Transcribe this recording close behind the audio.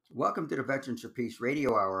Welcome to the Veterans for Peace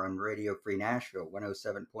Radio Hour on Radio Free Nashville,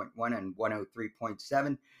 107.1 and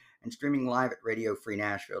 103.7, and streaming live at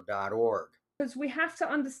radiofreenashville.org. Because we have to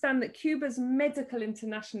understand that Cuba's medical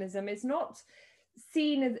internationalism is not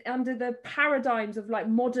seen as under the paradigms of like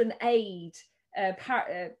modern aid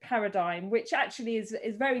paradigm, which actually is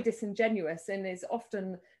very disingenuous and is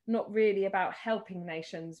often not really about helping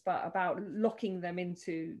nations, but about locking them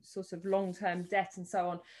into sort of long-term debt and so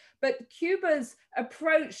on. But Cuba's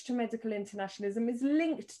approach to medical internationalism is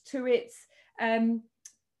linked to its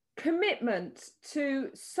commitment to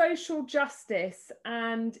social justice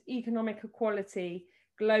and economic equality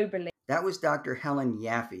globally. That was Dr. Helen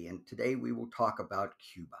Yaffe, and today we will talk about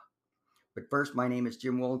Cuba. But first, my name is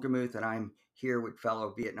Jim Wolgemuth, and I'm here with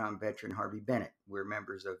fellow Vietnam veteran Harvey Bennett. We're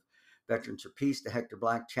members of Veterans for Peace, the Hector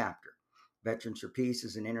Black chapter. Veterans for Peace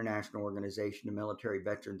is an international organization of military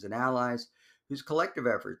veterans and allies whose collective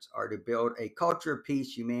efforts are to build a culture of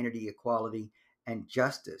peace, humanity, equality, and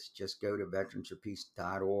justice. Just go to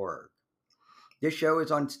veteransforpeace.org. This show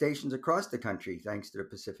is on stations across the country thanks to the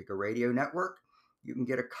Pacifica Radio Network. You can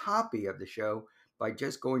get a copy of the show by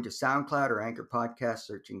just going to SoundCloud or Anchor Podcast,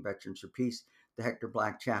 searching Veterans for Peace, the Hector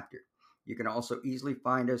Black chapter. You can also easily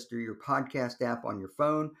find us through your podcast app on your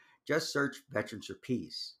phone. Just search Veterans for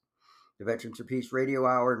Peace. The Veterans for Peace Radio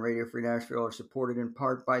Hour and Radio Free Nashville are supported in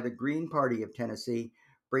part by the Green Party of Tennessee,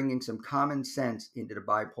 bringing some common sense into the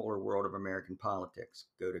bipolar world of American politics.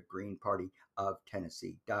 Go to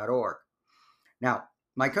greenpartyoftennessee.org. Now,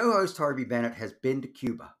 my co-host Harvey Bennett has been to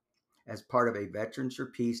Cuba as part of a Veterans for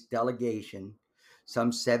Peace delegation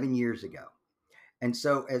some 7 years ago. And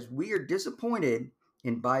so as we are disappointed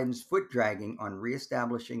in Biden's foot dragging on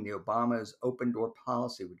reestablishing the Obama's open door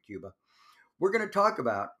policy with Cuba, we're going to talk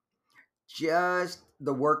about just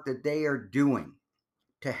the work that they are doing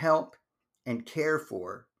to help and care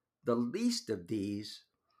for the least of these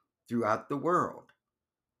throughout the world.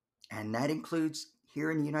 And that includes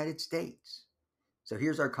here in the United States. So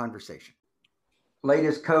here's our conversation.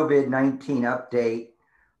 Latest COVID-19 update,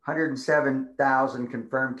 107,000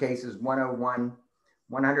 confirmed cases,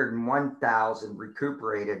 101,000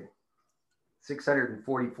 recuperated,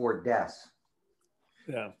 644 deaths.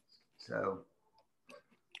 Yeah. So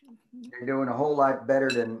they're doing a whole lot better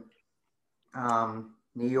than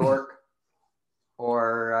New York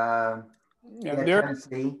or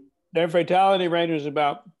Tennessee. Their fatality rate is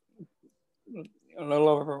about a little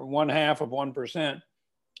over 0.5%.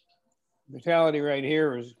 Fatality rate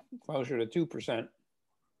here is closer to 2%.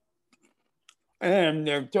 And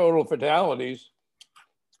their total fatalities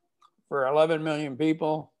for 11 million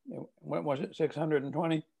people, what was it,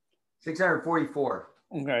 620? 644.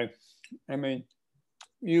 Okay. I mean,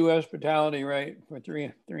 U.S. fatality rate for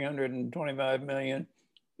 325 million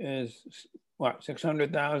is what,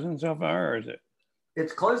 600,000 so far, or is it?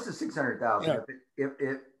 It's close to 600,000. Yeah.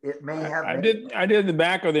 It may have. I did the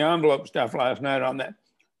back of the envelope stuff last night on that.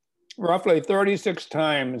 Roughly 36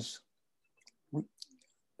 times. The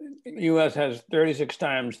U.S. has 36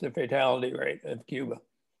 times the fatality rate of Cuba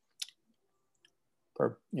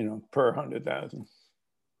per 100,000.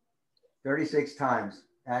 36 times.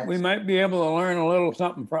 We might be able to learn a little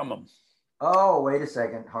something from them. Oh, wait a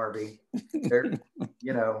second, Harvey. They're,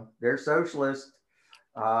 they're socialist.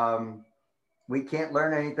 We can't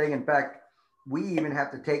learn anything. In fact, we even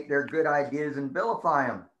have to take their good ideas and vilify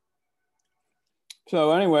them.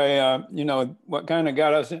 So anyway, what kind of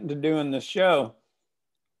got us into doing this show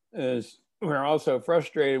is we're also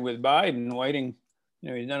frustrated with Biden waiting.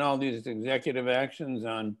 He's done all these executive actions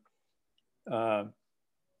on,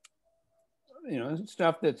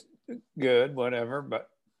 stuff that's good, whatever, but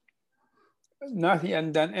he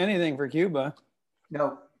hadn't done anything for Cuba.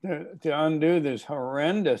 No. To undo these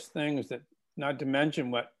horrendous things that, not to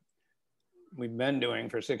mention what we've been doing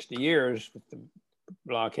for 60 years with the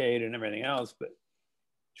blockade and everything else, but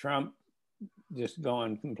Trump just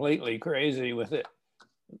going completely crazy with it.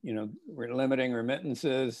 We're limiting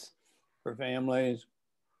remittances for families,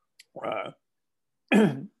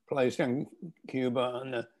 placing Cuba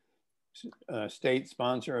on the state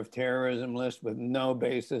sponsor of terrorism list with no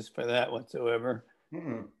basis for that whatsoever.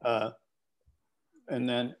 Mm-hmm. And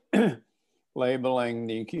then labeling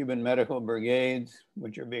the Cuban medical brigades,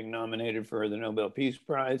 which are being nominated for the Nobel Peace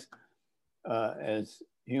Prize, as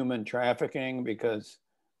human trafficking, because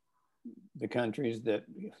the countries that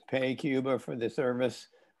pay Cuba for the service,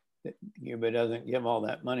 Cuba doesn't give all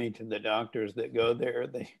that money to the doctors that go there.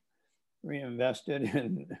 They reinvest it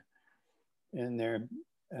in their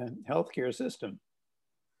healthcare system.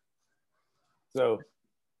 So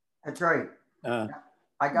that's right. I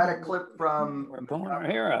got a clip from. We're pulling our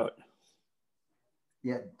hair out.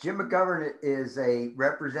 Yeah, Jim McGovern is a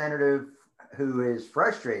representative who is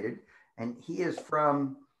frustrated, and he is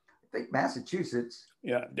from, I think, Massachusetts.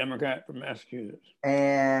 Yeah, Democrat from Massachusetts.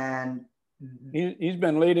 And he's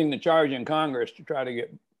been leading the charge in Congress to try to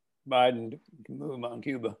get Biden to move on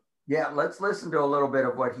Cuba. Yeah, let's listen to a little bit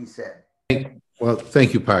of what he said. Well,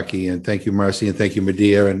 thank you, Paki, and thank you, Marcy, and thank you,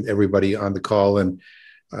 Medea, and everybody on the call. And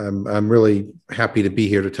I'm really happy to be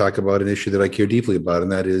here to talk about an issue that I care deeply about,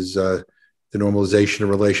 and that is the normalization of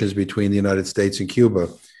relations between the United States and Cuba.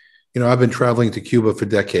 You know, I've been traveling to Cuba for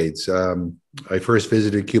decades. I first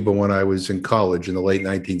visited Cuba when I was in college in the late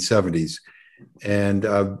 1970s. And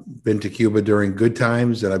I've been to Cuba during good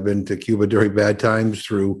times, and I've been to Cuba during bad times,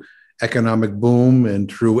 through economic boom and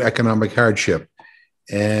through economic hardship.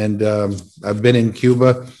 And I've been in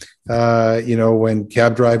Cuba, you know, when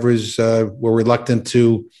cab drivers were reluctant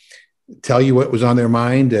to tell you what was on their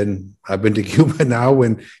mind. And I've been to Cuba now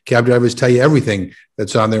when cab drivers tell you everything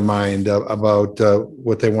that's on their mind about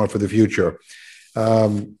what they want for the future.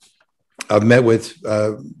 I've met with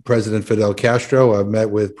President Fidel Castro. I've met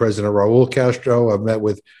with President Raul Castro. I've met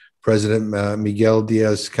with President Miguel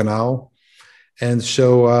Diaz-Canel. And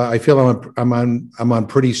so I feel I'm on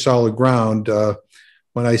pretty solid ground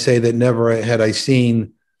when I say that never had I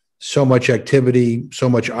seen so much activity, so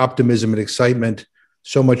much optimism and excitement,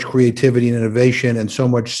 so much creativity and innovation, and so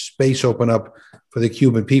much space open up for the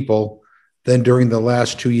Cuban people than during the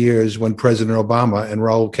last 2 years when President Obama and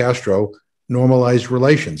Raul Castro normalized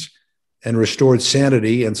relations and restored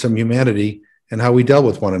sanity and some humanity in how we dealt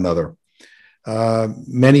with one another.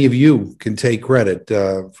 Many of you can take credit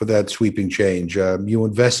for that sweeping change. You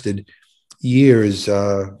invested years,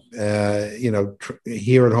 you know,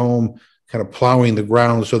 here at home, kind of plowing the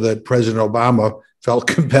ground so that President Obama felt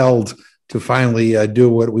compelled to finally do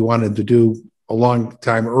what we wanted to do a long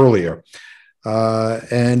time earlier.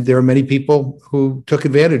 And there are many people who took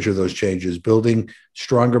advantage of those changes, building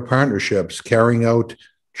stronger partnerships, carrying out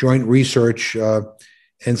joint research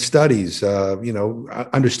and studies, you know,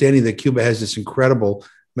 understanding that Cuba has this incredible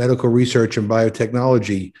medical research and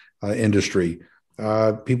biotechnology industry.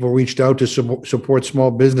 People reached out to support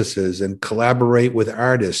small businesses and collaborate with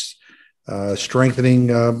artists, strengthening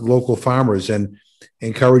local farmers and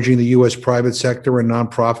encouraging the U.S. private sector and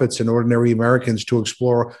nonprofits and ordinary Americans to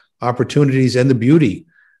explore opportunities and the beauty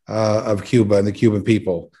of Cuba and the Cuban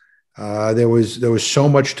people. There was so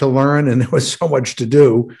much to learn, and there was so much to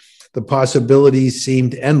do. The possibilities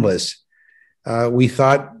seemed endless. We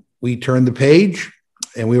thought we turned the page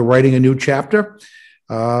and we were writing a new chapter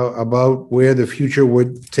about where the future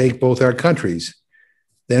would take both our countries.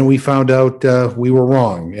 Then we found out we were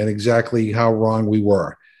wrong, and exactly how wrong we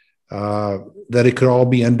were, that it could all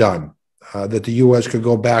be undone, that the U.S. could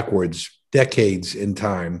go backwards, decades in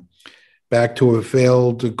time, back to a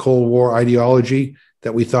failed Cold War ideology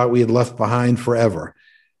that we thought we had left behind forever.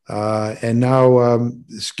 And now,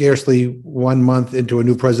 scarcely 1 month into a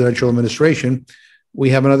new presidential administration,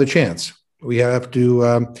 we have another chance. We have to,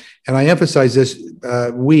 and I emphasize this,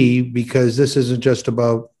 because this isn't just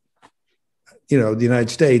about, you know, the United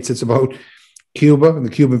States, it's about Cuba and the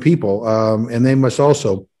Cuban people. And they must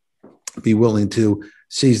also be willing to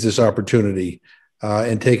seize this opportunity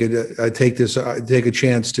and take a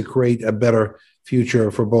chance to create a better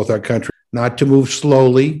future for both our countries. Not to move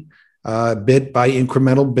slowly, bit by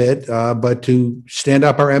incremental bit, but to stand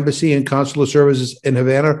up our embassy and consular services in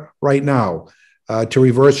Havana right now, to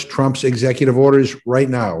reverse Trump's executive orders right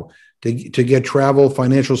now, to get travel,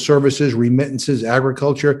 financial services, remittances,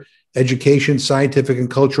 agriculture, education, scientific and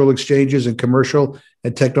cultural exchanges, and commercial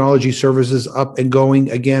and technology services up and going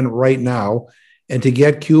again right now, and to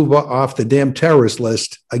get Cuba off the damn terrorist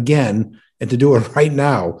list again, and to do it right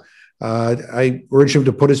now. I urge him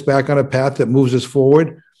to put us back on a path that moves us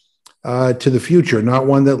forward to the future, not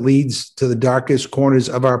one that leads to the darkest corners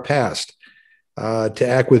of our past, to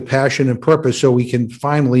act with passion and purpose so we can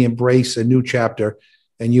finally embrace a new chapter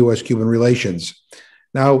in U.S.-Cuban relations.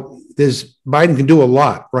 Now, Biden can do a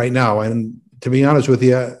lot right now. And to be honest with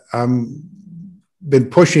you, I'm been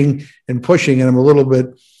pushing, and I'm a little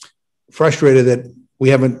bit frustrated that we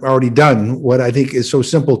haven't already done what I think is so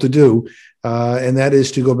simple to do. And that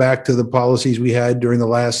is to go back to the policies we had during the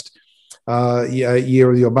last year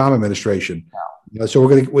of the Obama administration. So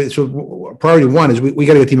priority one is we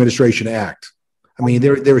got to get the administration to act. I mean,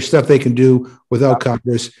 there is stuff they can do without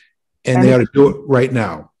Congress, and they ought to do it right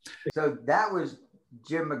now. So that was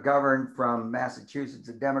Jim McGovern from Massachusetts,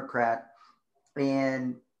 a Democrat.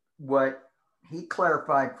 And what he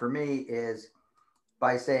clarified for me is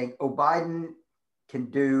by saying, oh, Biden can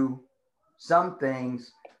do some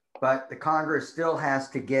things, but the Congress still has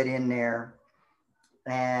to get in there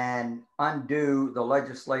and undo the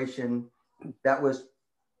legislation that was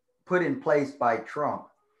put in place by Trump.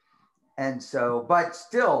 And so, but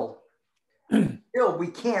still we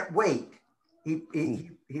can't wait. He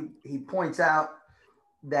points out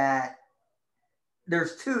that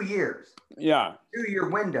there's 2 years. Yeah. 2-year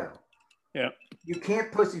window. Yeah. You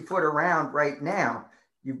can't pussyfoot around right now.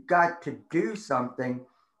 You've got to do something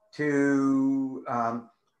to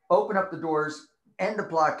open up the doors, end the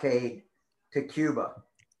blockade to Cuba,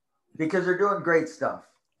 because they're doing great stuff.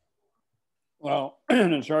 Well,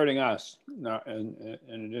 it's hurting us, not in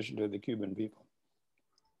addition to the Cuban people.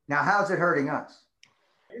 Now, how's it hurting us?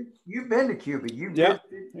 You've been to Cuba.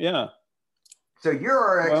 Yeah. So you're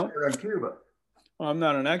our expert on Cuba. Well, I'm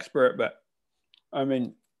not an expert, but I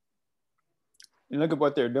mean, you look at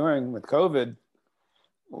what they're doing with COVID,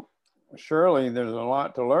 surely there's a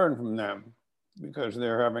lot to learn from them because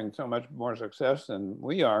they're having so much more success than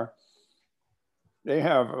we are. They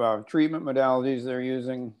have treatment modalities they're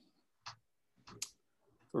using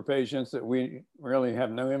for patients that we really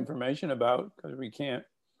have no information about because we can't,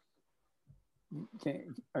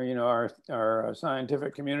 you know, our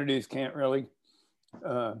scientific communities can't really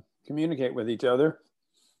communicate with each other.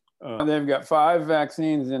 They've got 5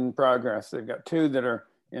 vaccines in progress. They've got 2 that are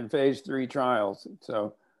in phase 3 trials.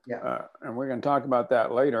 So, and we're going to talk about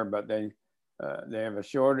that later, but they have a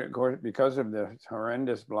shortage, of course, because of the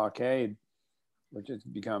horrendous blockade, which has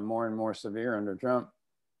become more and more severe under Trump.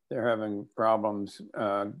 They're having problems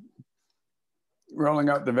rolling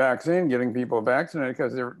out the vaccine, getting people vaccinated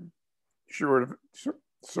because they're short of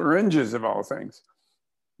syringes of all things.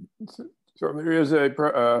 So there is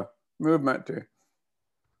a movement to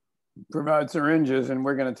provide syringes, and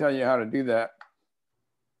we're going to tell you how to do that.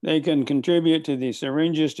 They can contribute to the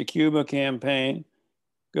Syringes to Cuba campaign.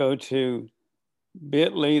 Go to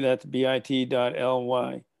bit.ly, that's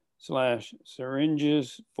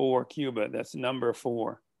bit.ly/syringes for Cuba. That's number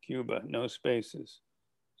 4, Cuba, no spaces.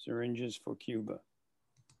 Syringes for Cuba.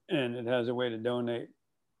 And it has a way to donate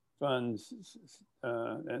funds.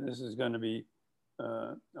 And this is going to be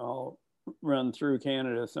all run through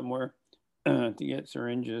Canada somewhere to get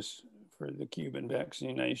syringes for the Cuban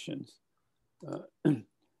vaccinations.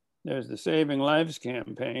 There's the Saving Lives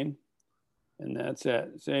campaign, and that's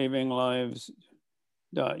at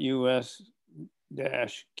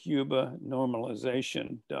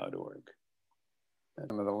savinglives.us-cubanormalization.org. That's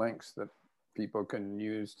some of the links that people can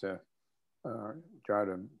use to try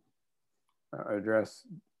to address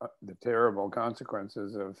the terrible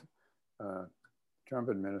consequences of Trump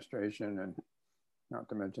administration, and not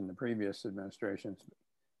to mention the previous administrations.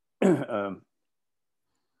 You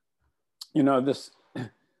know, this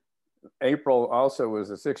April also was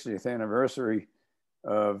the 60th anniversary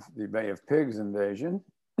of the Bay of Pigs invasion,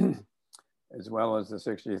 as well as the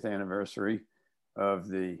 60th anniversary of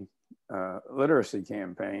the literacy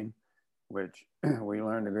campaign, which we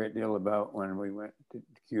learned a great deal about when we went to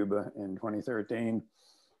Cuba in 2013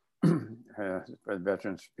 for the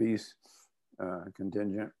Veterans for Peace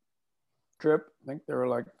contingent trip. I think there were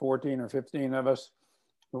like 14 or 15 of us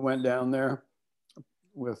who went down there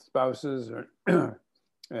with spouses,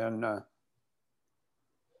 and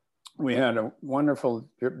we had a wonderful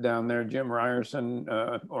trip down there. Jim Ryerson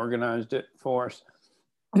organized it for us.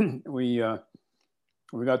 We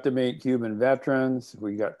got to meet Cuban veterans.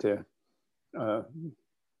 We got to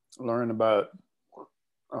learn about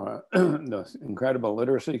the incredible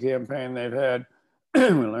literacy campaign they've had. We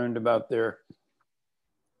learned about their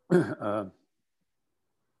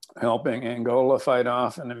helping Angola fight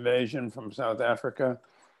off an invasion from South Africa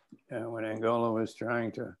when Angola was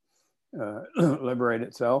trying to liberate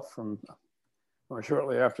itself from, or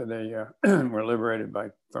shortly after they were liberated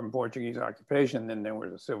from Portuguese occupation. Then there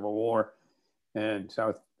was a civil war, and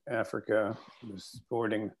South Africa was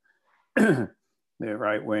supporting the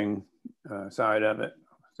right-wing side of it,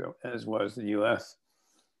 so as was the U.S.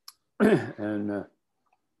 And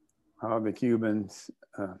how the Cubans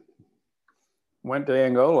went to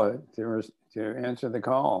Angola to answer the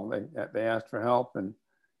call. They asked for help, and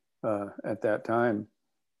at that time,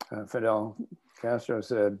 Fidel Castro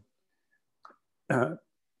said,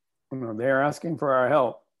 they're asking for our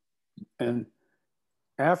help, and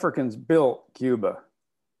Africans built Cuba,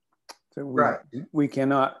 so we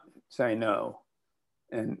cannot say no.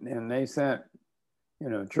 And they sent,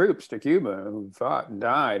 troops to Cuba who fought and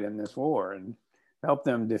died in this war and helped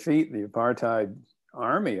them defeat the apartheid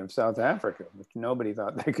army of South Africa, which nobody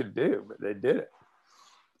thought they could do, but they did it.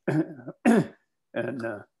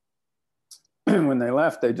 And when they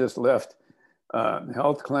left, they just left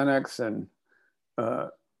health clinics and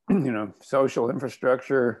social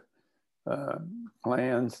infrastructure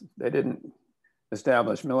plans. They didn't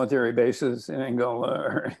establish military bases in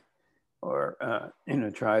Angola or you know,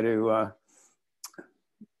 try to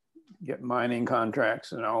get mining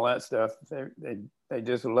contracts and all that stuff. They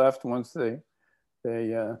just left once they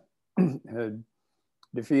had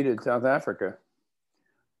defeated South Africa.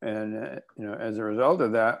 And you know, as a result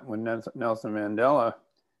of that, when Nelson Mandela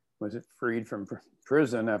was freed from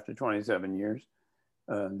prison after 27 years,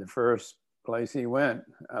 the first place he went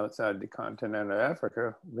outside the continent of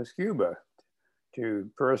Africa was Cuba, to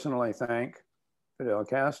personally thank Fidel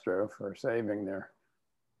Castro for saving their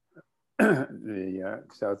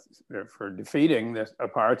for defeating this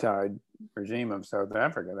apartheid regime of South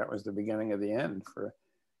Africa. That was the beginning of the end for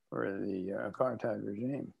the apartheid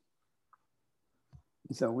regime.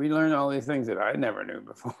 So we learned all these things that I never knew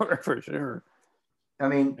before, for sure. I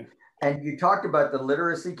mean, and you talked about the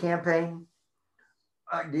literacy campaign.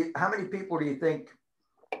 How many people do you think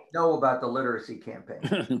know about the literacy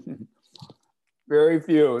campaign? Very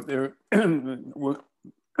few. What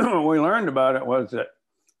we learned about it was that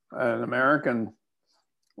an American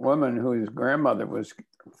woman whose grandmother was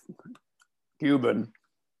Cuban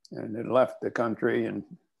and had left the country, and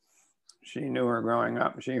she knew her growing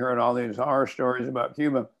up. She heard all these horror stories about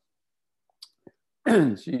Cuba.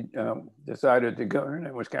 She decided to go. Her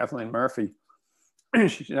name was Kathleen Murphy.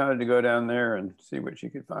 She decided to go down there and see what she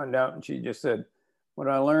could find out. And she just said, what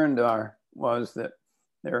I learned was that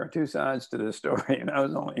there are two sides to the story, and I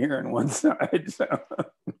was only hearing one side. So,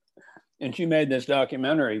 and she made this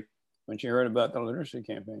documentary when she heard about the literacy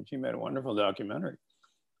campaign. She made a wonderful documentary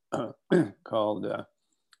called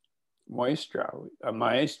Maestra,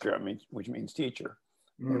 which means teacher.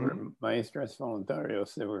 Mm-hmm. They were maestras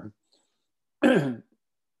voluntarios. They were, you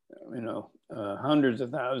know, hundreds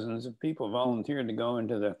of thousands of people volunteered to go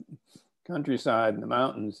into the countryside and the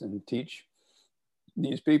mountains and teach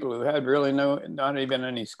these people who had really not even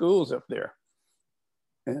any schools up there.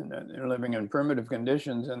 And they're living in primitive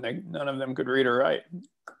conditions, and none of them could read or write.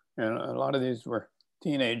 And a lot of these were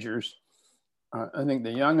teenagers. I think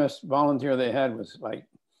the youngest volunteer they had was like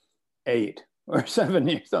 8 or 7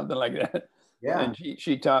 years, something like that. Yeah. And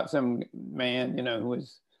she taught some man, you know, who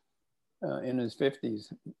was in his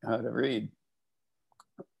 50s how to read,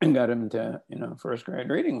 and got him to, you know, first grade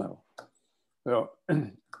reading level. So,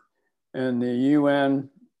 and the UN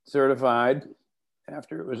certified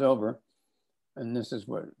after it was over, and this is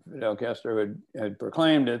what Fidel Castro had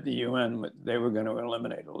proclaimed at the UN, that they were going to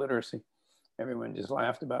eliminate illiteracy. Everyone just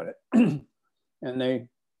laughed about it. And they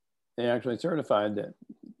actually certified that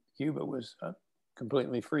Cuba was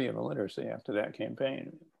completely free of illiteracy after that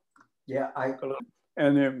campaign. Yeah,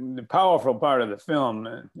 and the powerful part of the film,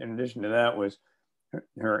 in addition to that, was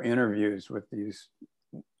her interviews with these,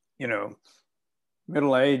 you know,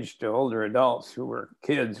 middle-aged to older adults who were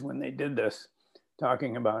kids when they did this,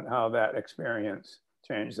 talking about how that experience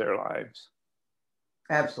changed their lives.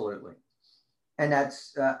 Absolutely. And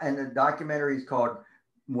that's, and the documentary is called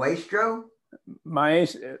Maestro?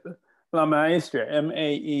 La Maestra,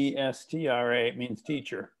 M-A-E-S-T-R-A, it means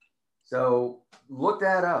teacher. So look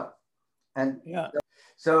that up. And yeah.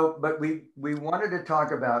 So, but we wanted to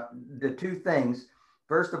talk about the two things.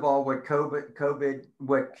 First of all, what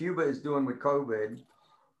Cuba is doing with COVID,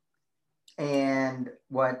 and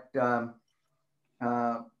what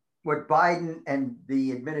Biden and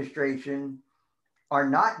the administration are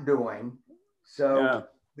not doing. So yeah.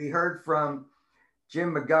 We heard from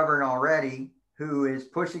Jim McGovern already, who is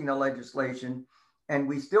pushing the legislation, and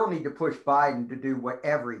we still need to push Biden to do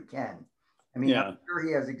whatever he can. I mean, yeah. I'm sure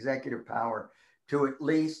he has executive power to at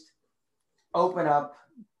least open up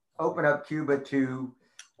Cuba to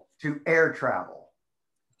air travel.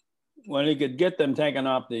 Well, he could get them taken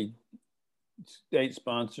off the state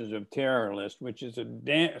sponsors of terror list, which is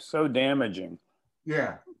so damaging.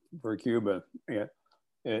 Yeah, for Cuba.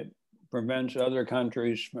 It prevents other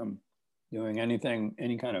countries from doing any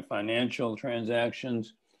kind of financial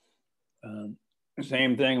transactions.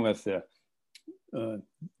 Same thing with the, you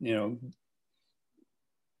know,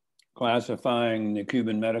 classifying the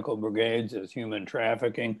Cuban medical brigades as human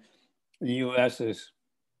trafficking. The U.S. is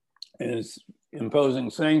imposing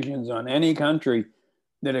sanctions on any country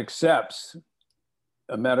that accepts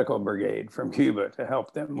a medical brigade from Cuba to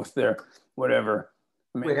help them with their whatever.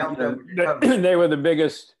 I mean, they were the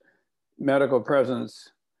biggest medical presence,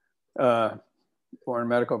 foreign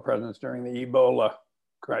medical presence during the Ebola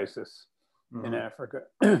crisis in Africa.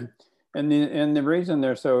 And the reason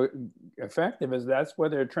they're so effective is that's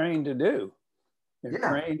what they're trained to do. They're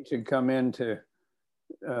trained to come into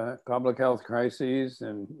public health crises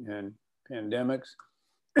and pandemics.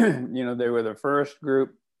 You know, they were the first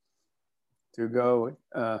group to go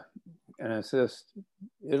and assist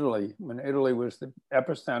Italy. When Italy was the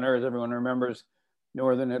epicenter, as everyone remembers,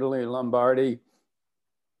 northern Italy, Lombardy,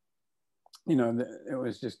 you know, it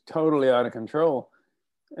was just totally out of control.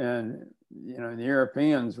 And, you know, the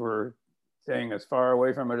Europeans were staying as far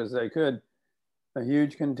away from it as they could.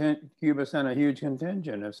 Cuba sent a huge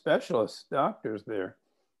contingent of specialist doctors there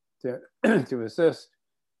to assist.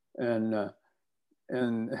 And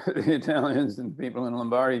the Italians and people in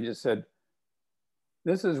Lombardy just said,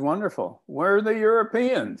 this is wonderful. Where are the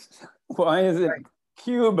Europeans? Why is it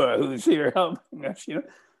Cuba who's here helping us? You know,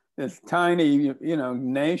 this tiny, you know,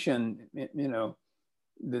 nation, you know,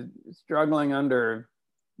 struggling under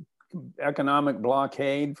economic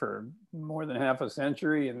blockade for more than half a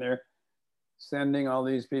century, and they're sending all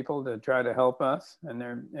these people to try to help us, and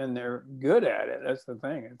they're good at it. That's the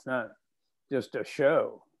thing. It's not just a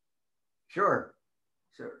show. Sure.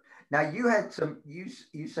 Now you had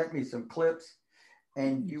you sent me some clips,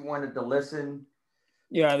 and you wanted to listen.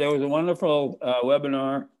 Yeah, there was a wonderful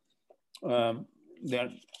webinar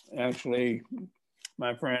that actually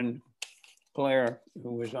my friend Claire,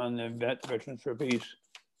 who was on the Veterans for Peace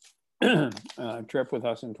trip with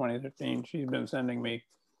us in 2015, she's been sending me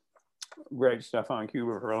great stuff on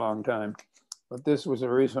Cuba for a long time. But this was a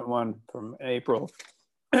recent one from April.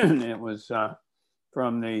 It was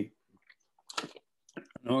from an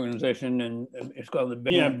organization, and it's called the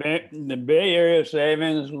Bay Area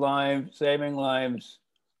Saving Lives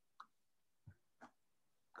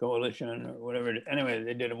Coalition, or whatever. Anyway,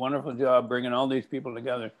 they did a wonderful job bringing all these people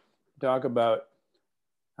together to talk about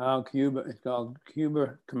how it's called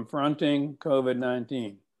Cuba Confronting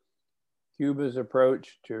COVID-19. Cuba's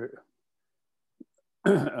approach to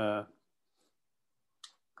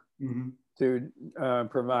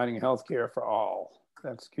providing health care for all.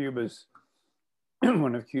 That's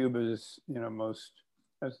one of Cuba's, you know,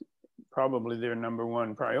 that's probably their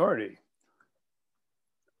 #1 priority.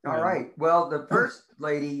 All right. Well, the first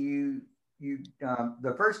lady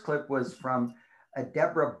the first clip was from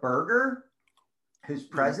Deborah Berger, who's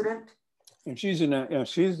president. And she's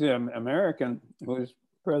the American who's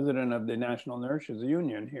president of the National Nurses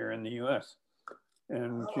Union here in the U.S.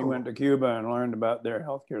 And she went to Cuba and learned about their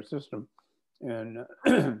healthcare system. And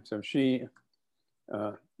so she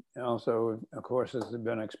also, of course, has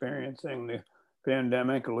been experiencing the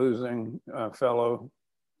pandemic, losing fellow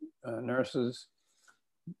nurses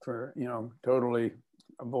for, you know, totally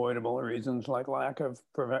avoidable reasons like lack of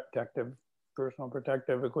personal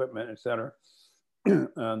protective equipment, et cetera.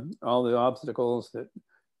 All the obstacles that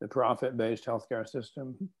the profit-based healthcare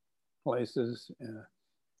system places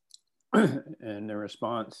and the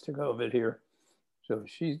response to COVID here. So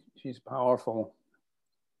she's powerful.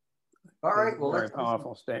 All right, well, very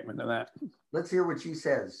powerful statement of that. Let's hear what she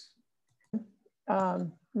says.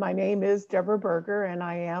 My name is Deborah Berger, and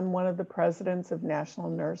I am one of the presidents of National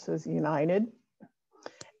Nurses United.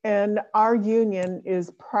 And our union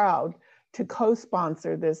is proud to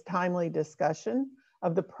co-sponsor this timely discussion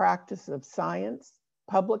of the practice of science,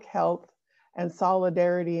 public health, and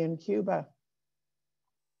solidarity in Cuba.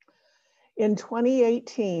 In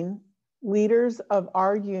 2018, leaders of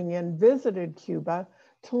our union visited Cuba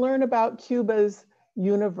to learn about Cuba's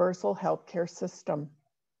universal healthcare system.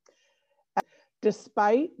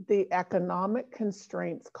 Despite the economic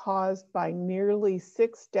constraints caused by nearly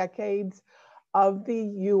 6 decades of the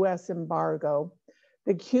US embargo,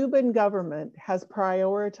 the Cuban government has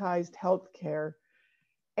prioritized healthcare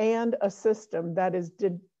and a system that is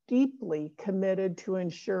deeply committed to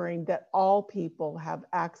ensuring that all people have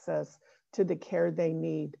access to the care they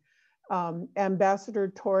need. Ambassador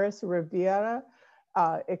Torres Rivera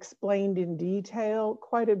explained in detail,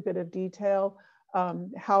 quite a bit of detail,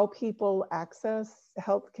 how people access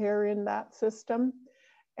healthcare in that system.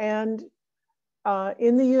 And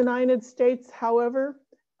in the United States, however,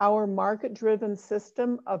 our market-driven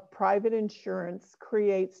system of private insurance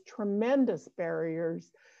creates tremendous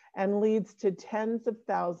barriers and leads to tens of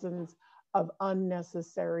thousands of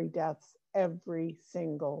unnecessary deaths every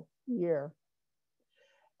single year.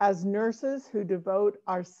 As nurses who devote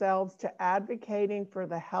ourselves to advocating for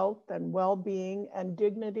the health and well-being and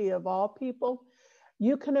dignity of all people,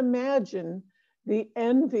 you can imagine the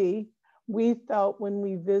envy we felt when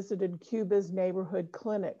we visited Cuba's neighborhood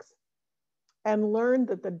clinics and learned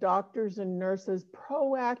that the doctors and nurses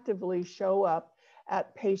proactively show up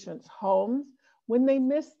at patients' homes when they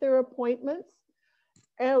miss their appointments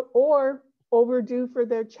or overdue for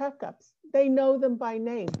their checkups. They know them by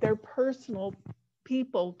name. They're personal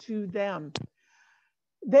people to them.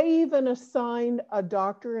 They even assigned a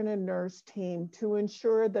doctor and a nurse team to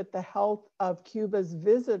ensure that the health of Cuba's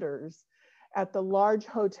visitors at the large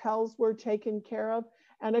hotels were taken care of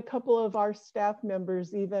And a couple of our staff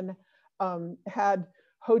members even had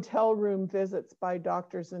hotel room visits by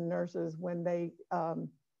doctors and nurses when they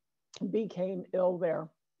became ill there.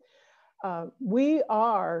 We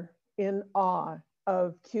are in awe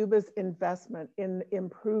of Cuba's investment in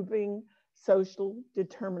improving social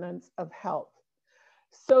determinants of health.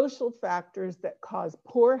 Social factors that cause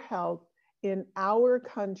poor health in our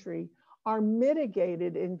country are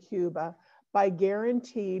mitigated in Cuba by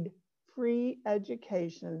guaranteed free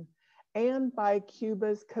education and by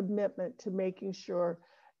Cuba's commitment to making sure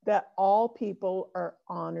that all people are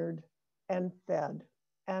honored and fed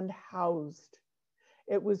and housed.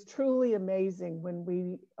 It was truly amazing when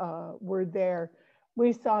we were there.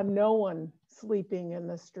 We saw no one sleeping in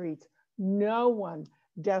the streets, no one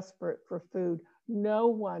desperate for food, no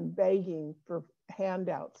one begging for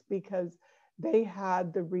handouts because they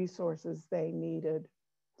had the resources they needed.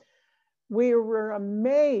 We were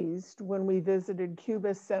amazed when we visited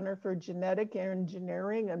Cuba's Center for Genetic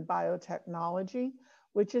Engineering and Biotechnology,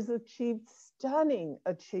 which has achieved stunning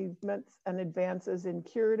achievements and advances in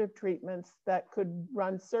curative treatments that could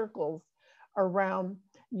run circles around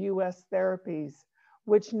US therapies,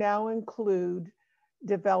 which now include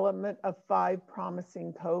development of 5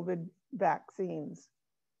 promising COVID vaccines,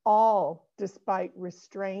 all despite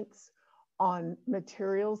restraints on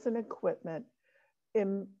materials and equipment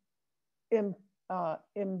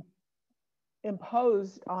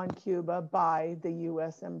imposed on Cuba by the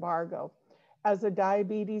US embargo. As a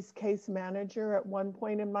diabetes case manager at one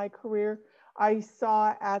point in my career, I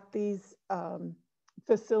saw at these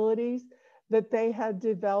facilities that they had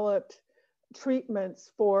developed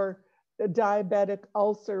treatments for the diabetic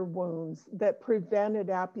ulcer wounds that prevented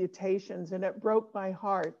amputations. And it broke my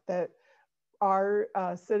heart that our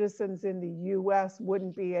citizens in the US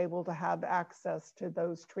wouldn't be able to have access to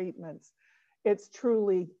those treatments. It's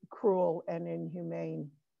truly cruel and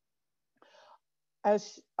inhumane.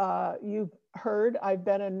 As you've heard, I've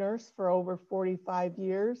been a nurse for over 45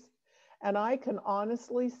 years, and I can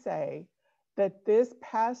honestly say that this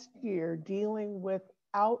past year, dealing with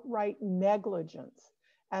outright negligence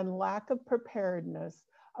and lack of preparedness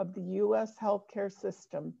of the US healthcare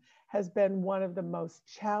system has been one of the most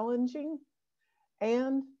challenging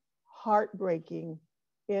and heartbreaking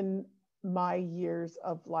in my years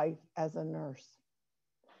of life as a nurse.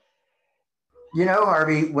 You know,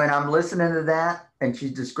 Harvey, when I'm listening to that and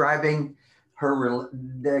she's describing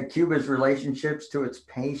Cuba's relationships to its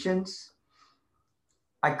patients,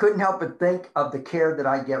 I couldn't help but think of the care that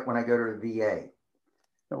I get when I go to the VA.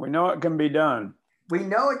 So we know it can be done. We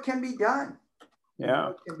know it can be done.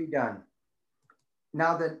 Yeah, it can be done.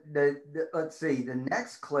 Now, let's see, the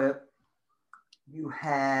next clip you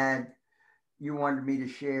wanted me to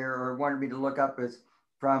share or wanted me to look up is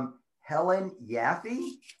from Helen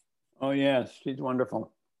Yaffe. Oh yes, she's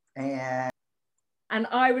wonderful. And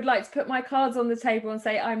I would like to put my cards on the table and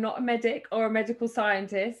say I'm not a medic or a medical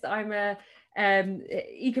scientist. I'm a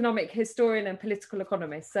economic historian and political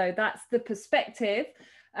economist. So that's the perspective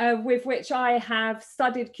with which I have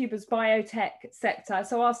studied Cuba's biotech sector.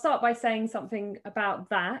 So I'll start by saying something about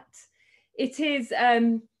that. It is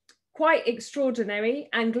quite extraordinary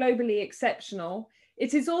and globally exceptional.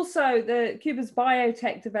 It is also Cuba's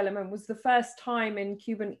biotech development was the first time in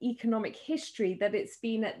Cuban economic history that it's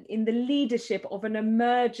been in the leadership of an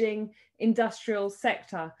emerging industrial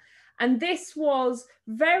sector. And this was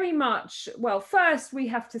very much, well, first we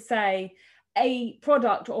have to say a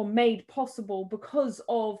product or made possible because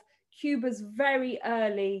of Cuba's very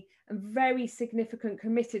early and very significant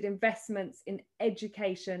committed investments in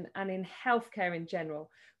education and in healthcare in general,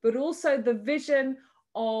 but also the vision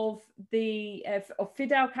of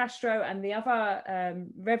Fidel Castro and the other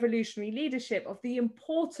revolutionary leadership of the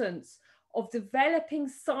importance of developing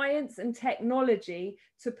science and technology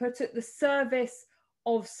to put at the service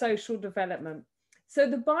of social development. So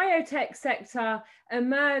the biotech sector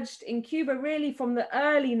emerged in Cuba really from the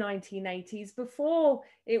early 1980s, before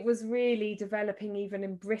it was really developing even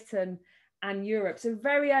in Britain and Europe. So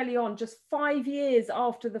very early on, just 5 years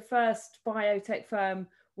after the first biotech firm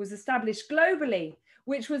was established globally,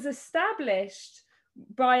 which was established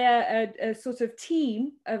by a sort of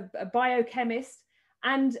team of a biochemist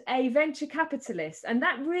and a venture capitalist. And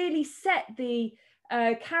that really set the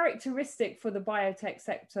characteristic for the biotech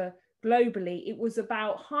sector globally. It was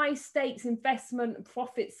about high stakes investment,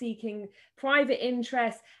 profit seeking, private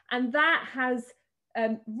interest, and that has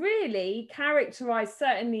really characterized,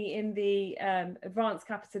 certainly in the advanced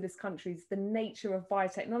capitalist countries, the nature of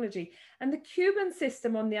biotechnology. And the Cuban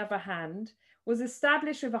system, on the other hand, was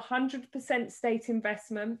established with 100% state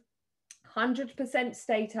investment, 100%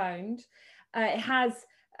 state owned. It has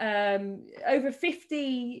over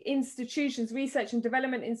 50 institutions, research and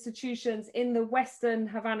development institutions in the Western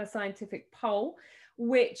Havana Scientific Pole,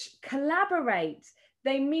 which collaborate.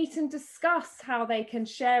 They meet and discuss how they can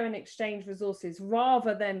share and exchange resources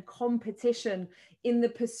rather than competition in the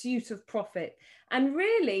pursuit of profit. And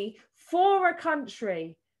really, for a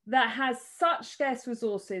country that has such scarce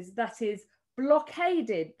resources, that is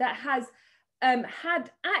blockaded, that has had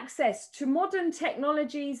access to modern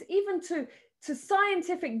technologies, even to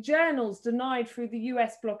scientific journals denied through the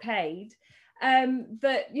US blockade,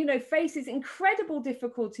 that, you know, faces incredible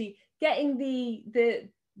difficulty getting the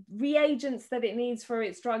reagents that it needs for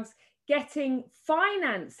its drugs, getting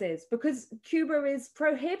finances, because Cuba is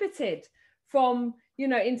prohibited from, you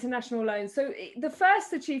know, international loans. So the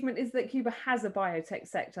first achievement is that Cuba has a biotech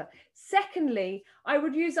sector. Secondly, I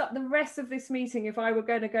would use up the rest of this meeting if I were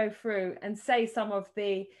going to go through and say some of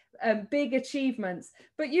the big achievements.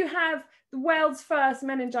 But you have the world's first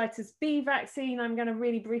meningitis B vaccine. I'm going to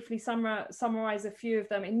really briefly summarize a few of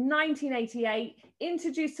them. In 1988,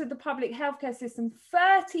 introduced to the public healthcare system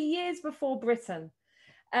 30 years before Britain.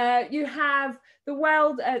 You have the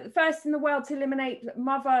world, first in the world to eliminate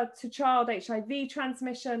mother-to-child HIV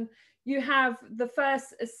transmission. You have the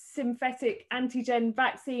first synthetic antigen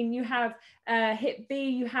vaccine. You have Hep B.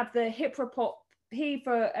 You have the Hiprapop P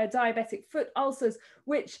for diabetic foot ulcers,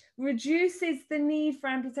 which reduces the need for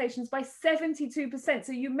amputations by 72%.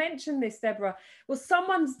 So you mentioned this, Deborah. Well,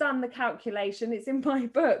 someone's done the calculation. It's in my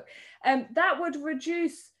book. That would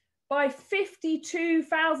reduce by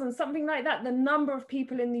 52,000, something like that, the number of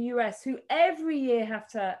people in the US who every year have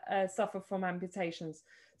to suffer from amputations.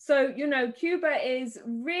 So, you know, Cuba is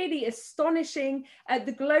really astonishing.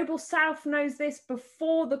 The global South knows this.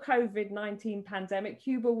 Before the COVID-19 pandemic,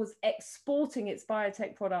 Cuba was exporting its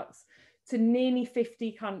biotech products to nearly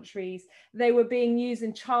 50 countries. They were being used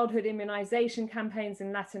in childhood immunization campaigns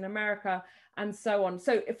in Latin America and so on.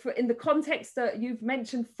 So if in the context that you've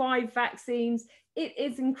mentioned 5 vaccines, it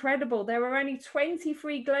is incredible. There are only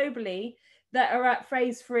 23 globally that are at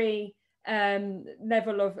phase 3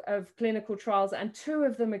 level of clinical trials, and 2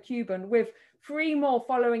 of them are Cuban, with 3 more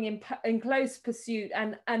following in close pursuit,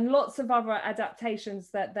 and lots of other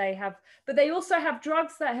adaptations that they have. But they also have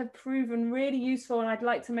drugs that have proven really useful, and I'd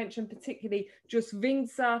like to mention particularly just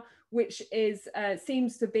Vinca, which is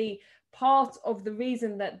seems to be part of the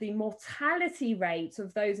reason that the mortality rate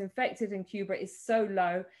of those infected in Cuba is so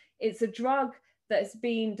low. It's a drug that's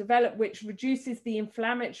been developed which reduces the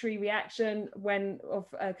inflammatory reaction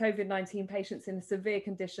of COVID-19 patients in severe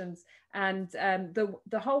conditions. And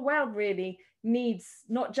the whole world really needs,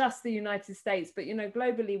 not just the United States, but, you know,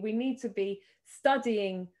 globally, we need to be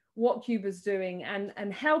studying what Cuba's doing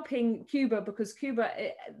and helping Cuba, because Cuba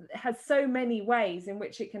has so many ways in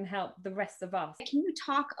which it can help the rest of us. Can you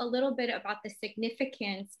talk a little bit about the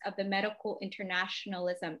significance of the medical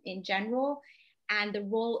internationalism in general and the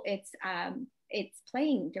role it's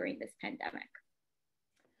playing during this pandemic?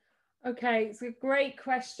 Okay, it's a great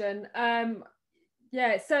question.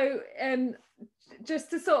 Yeah, so just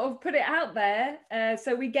to sort of put it out there,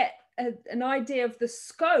 so we get an idea of the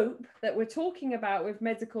scope that we're talking about with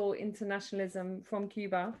medical internationalism from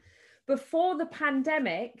Cuba. Before the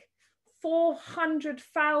pandemic,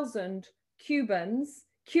 400,000 Cuban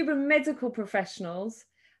medical professionals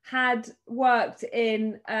had worked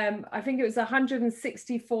in, I think it was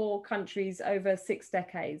 164 countries over 6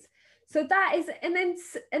 decades. So that is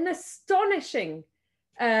an astonishing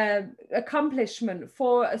accomplishment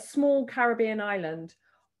for a small Caribbean island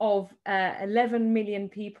of 11 million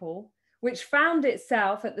people, which found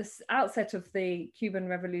itself at the outset of the Cuban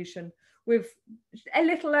Revolution with a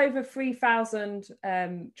little over 3,000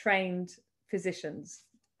 trained physicians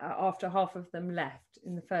after half of them left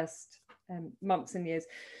in the first months and years.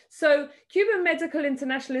 So Cuban medical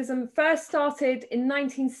internationalism first started in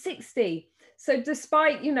 1960. So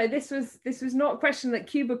despite, you know, this was not a question that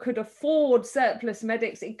Cuba could afford surplus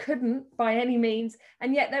medics. It couldn't by any means.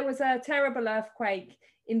 And yet there was a terrible earthquake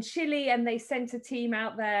in Chile and they sent a team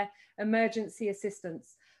out there, emergency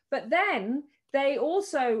assistance. But then they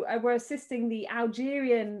also were assisting the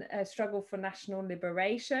Algerian struggle for national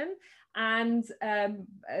liberation. And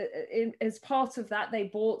as part of that, they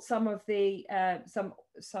brought some of the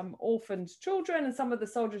some orphaned children and some of the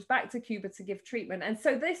soldiers back to Cuba to give treatment. And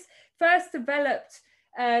so this first developed.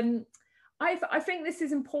 I think this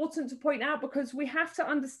is important to point out, because we have to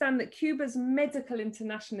understand that Cuba's medical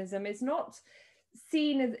internationalism is not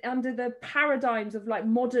seen as under the paradigms of like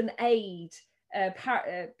modern aid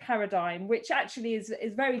paradigm, which actually is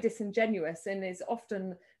very disingenuous and is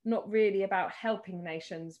often not really about helping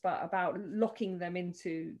nations, but about locking them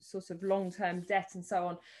into sort of long-term debt and so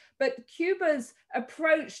on. But Cuba's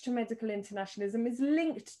approach to medical internationalism is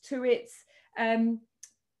linked to its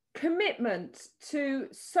commitment to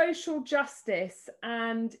social justice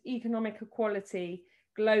and economic equality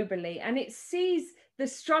globally. And it sees the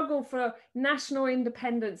struggle for national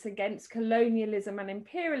independence against colonialism and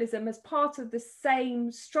imperialism as part of the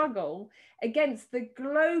same struggle against the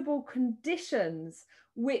global conditions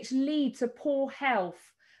which lead to poor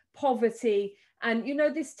health, poverty, and, you know,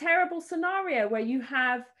 this terrible scenario where you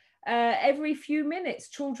have every few minutes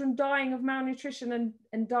children dying of malnutrition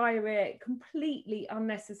and diarrhea, completely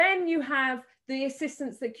unnecessary. Then you have the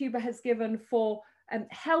assistance that Cuba has given for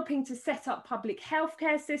helping to set up public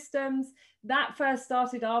healthcare systems. That first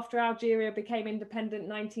started after Algeria became independent in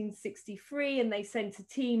 1963, and they sent a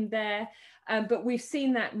team there. But we've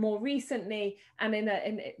seen that more recently and in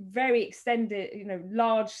a very extended, you know,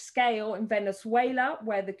 large scale in Venezuela,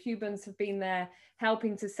 where the Cubans have been there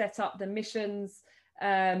helping to set up the missions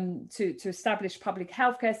to establish public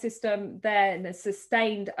healthcare system there, and has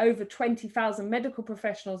sustained over 20,000 medical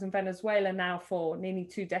professionals in Venezuela now for nearly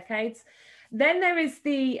 2 decades. Then there is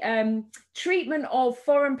the treatment of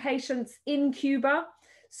foreign patients in Cuba.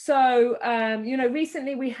 So, you know,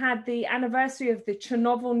 recently we had the anniversary of the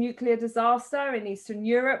Chernobyl nuclear disaster in Eastern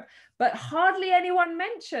Europe, but hardly anyone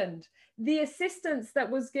mentioned the assistance that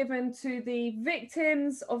was given to the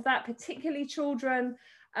victims of that, particularly children,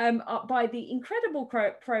 by the incredible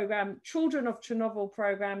program, Children of Chernobyl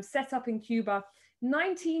program, set up in Cuba.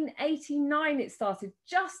 1989 it started,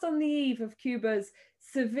 just on the eve of Cuba's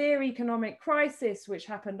severe economic crisis, which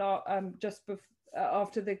happened just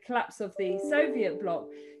after the collapse of the Soviet bloc.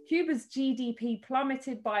 Cuba's GDP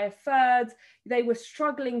plummeted by 1/3. They were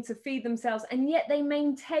struggling to feed themselves, and yet they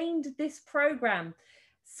maintained this program,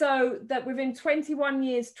 so that within 21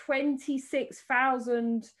 years,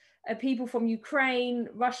 26,000 people from Ukraine,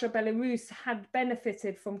 Russia, Belarus had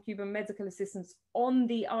benefited from Cuban medical assistance on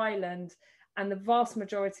the island, and the vast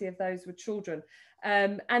majority of those were children.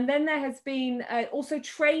 And then there has been also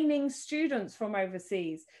training students from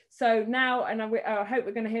overseas. So now, and I hope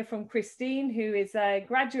we're going to hear from Christine, who is a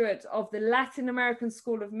graduate of the Latin American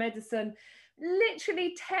School of Medicine.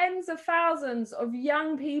 Literally tens of thousands of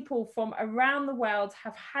young people from around the world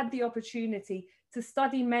have had the opportunity to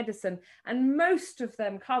study medicine, and most of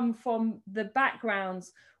them come from the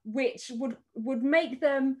backgrounds which would make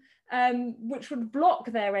them which would block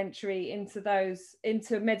their entry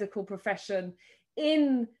into medical profession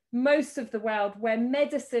in most of the world, where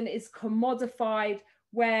medicine is commodified,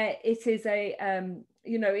 where it is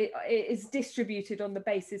you know, it is distributed on the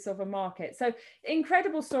basis of a market. So,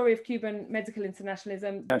 incredible story of Cuban medical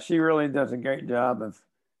internationalism. Yeah, she really does a great job of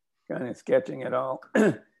kind of sketching it all.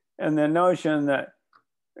 And the notion that,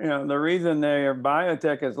 you know, the reason their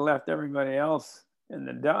biotech has left everybody else in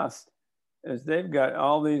the dust is they've got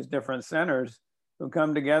all these different centers who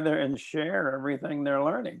come together and share everything they're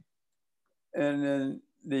learning. And then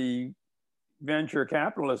the venture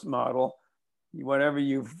capitalist model, whatever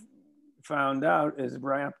you've found out is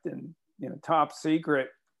wrapped in, you know, top secret.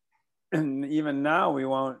 And even now we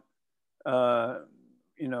won't,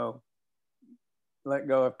 you know, let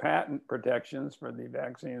go of patent protections for the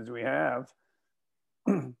vaccines we have.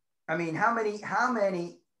 I mean, how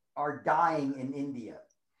many are dying in India?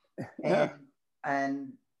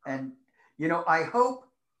 And you know, I hope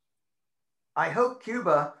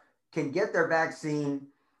Cuba can get their vaccine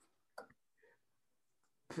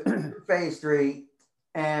phase 3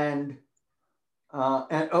 and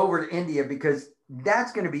over to India, because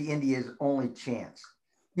that's going to be India's only chance.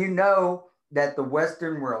 You know that the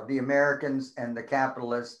Western world, the Americans and the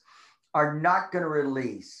capitalists, are not going to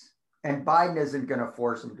release, and Biden isn't going to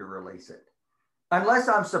force them to release it, unless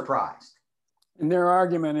I'm surprised. And their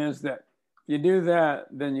argument is that if you do that,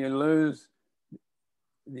 then you lose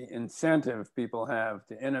the incentive people have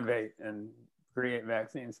to innovate and create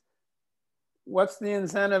vaccines. What's the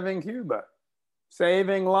incentive in Cuba?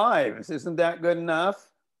 Saving lives. Isn't that good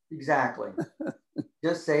enough? Exactly.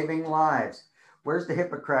 Just saving lives. Where's the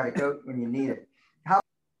Hippocratic Oath when you need it?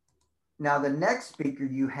 Now, the next speaker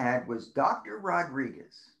you had was Dr.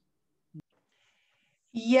 Rodriguez.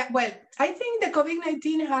 Yeah, well, I think the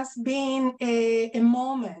COVID-19 has been a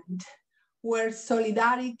moment where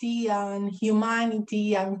solidarity and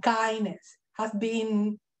humanity and kindness has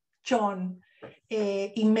been shown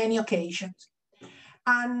in many occasions.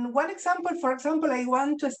 And one example, for example, I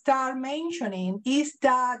want to start mentioning is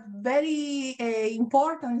that very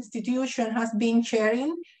important institution has been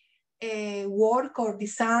sharing work or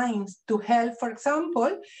designs to help, for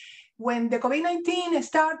example, when the COVID-19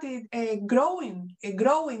 started growing,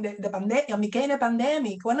 became a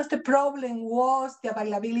pandemic, one of the problems was the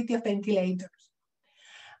availability of ventilators.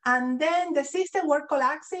 And then the system were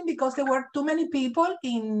collapsing because there were too many people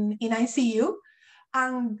in ICU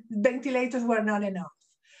and ventilators were not enough.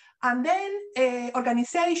 And then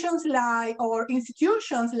organizations or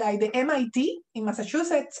institutions like the MIT in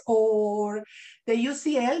Massachusetts or the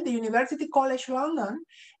UCL, the University College London,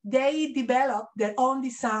 they developed their own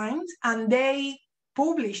designs and they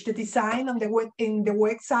published the design on in the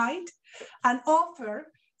website and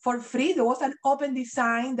offer for free. There was an open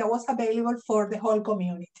design that was available for the whole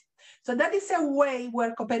community. So that is a way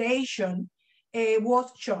where cooperation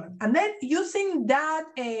was shown. And then using that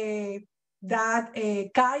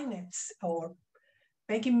kindness or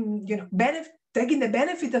making, taking the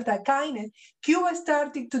benefit of that kindness, Cuba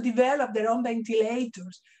started to develop their own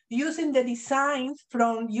ventilators using the designs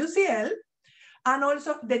from UCL and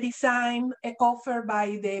also the design offered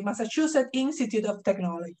by the Massachusetts Institute of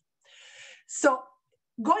Technology. So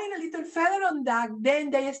going a little further on that, then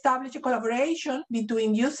they established a collaboration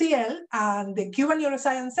between UCL and the Cuban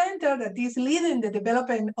Neuroscience Center that is leading the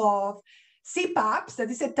development of CPAPs, that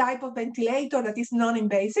is a type of ventilator that is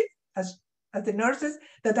non-invasive, as the nurses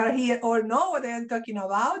that are here all know what I am talking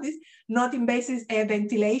about, this non-invasive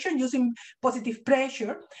ventilation using positive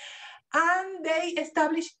pressure. And they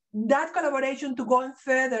established that collaboration to go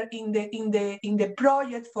further in the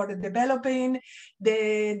project for the developing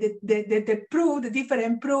the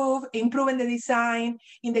different proof, improving the design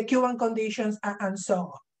in the Cuban conditions and so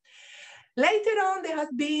on. Later on, there has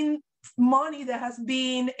been money that has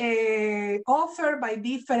been offered by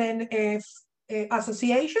different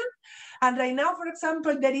associations. And right now, for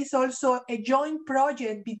example, there is also a joint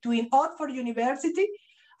project between Oxford University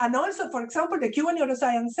and also, for example, the Cuban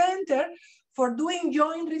Neuroscience Center for doing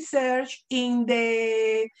joint research in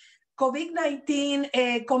the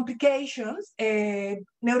COVID-19 complications,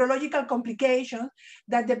 neurological complications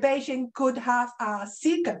that the patient could have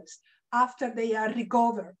sequels after they are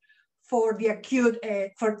recovered for the acute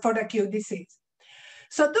disease.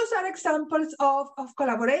 So those are examples of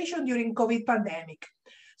collaboration during COVID pandemic.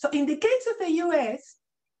 So in the case of the US,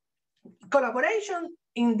 collaboration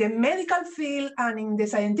in the medical field and in the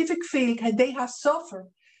scientific field, they have suffered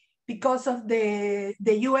because of the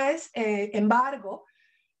US embargo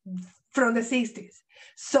from the 60s.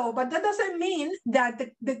 So, but that doesn't mean that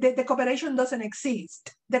the cooperation doesn't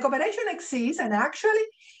exist. The cooperation exists, and actually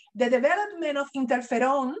the development of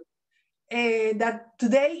interferon that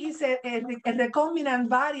today is a recombinant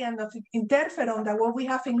variant of interferon that what we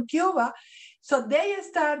have in Cuba. So they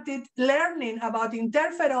started learning about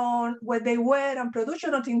interferon, where they were, and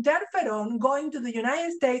production of interferon, going to the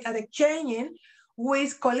United States and exchanging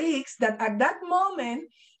with colleagues that at that moment,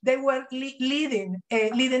 they were leading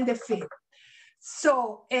the field.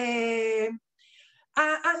 So, and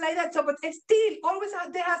like that, so, but still, always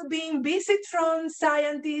there has been visits from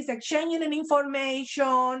scientists, exchanging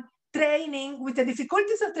information, training with the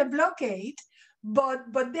difficulties of the blockade, but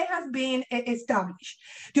they have been established.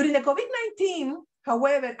 During the COVID-19,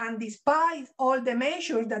 however, and despite all the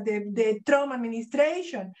measures that the Trump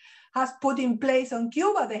administration has put in place on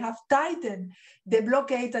Cuba, they have tightened the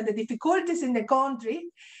blockade and the difficulties in the country.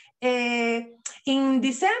 In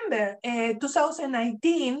December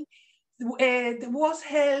 2019, was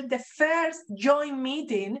held the first joint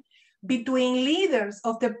meeting between leaders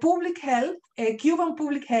of the public health, Cuban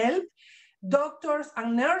public health, doctors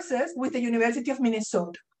and nurses with the University of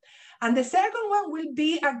Minnesota. And the second one will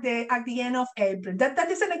be at the end of April. That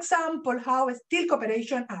is an example how still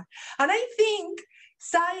cooperation are. And I think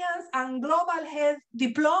science and global health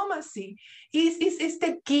diplomacy is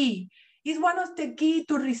the key. Is one of the key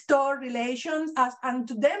to restore relations and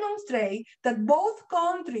to demonstrate that both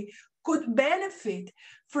countries could benefit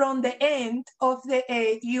from the end of the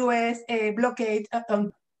U.S. blockade.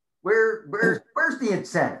 Where's the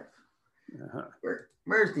incentive?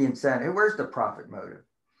 Where's the incentive? Where's the profit motive?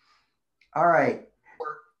 All right,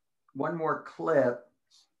 one more clip.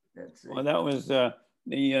 Well, that was the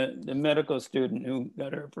medical student who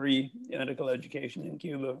got her free medical education in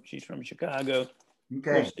Cuba. She's from Chicago.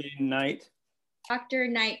 Okay. Christine Knight. Dr.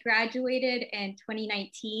 Knight graduated in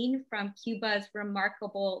 2019 from Cuba's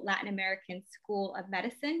remarkable Latin American School of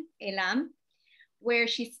Medicine, ELAM, where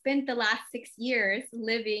she spent the last 6 years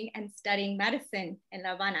living and studying medicine in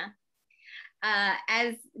La Habana.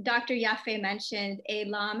 As Dr. Yafe mentioned,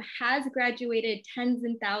 ELAM has graduated tens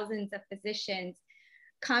and thousands of physicians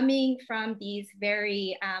coming from these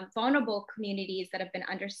very vulnerable communities that have been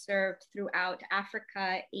underserved throughout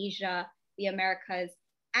Africa, Asia, the Americas,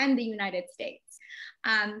 and the United States.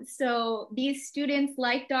 So these students,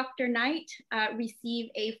 like Dr. Knight, receive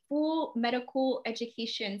a full medical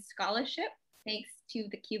education scholarship thanks to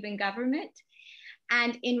the Cuban government.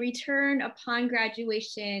 And in return, upon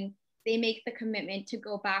graduation, they make the commitment to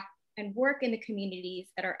go back and work in the communities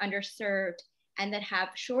that are underserved and that have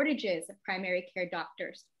shortages of primary care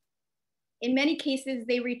doctors. In many cases,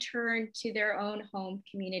 they return to their own home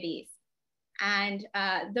communities. And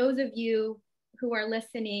those of you who are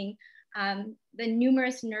listening, the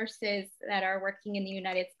numerous nurses that are working in the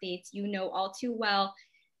United States, you know all too well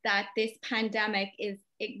that this pandemic is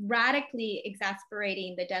radically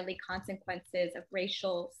exacerbating the deadly consequences of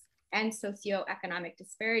racial and socioeconomic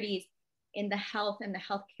disparities in the health and the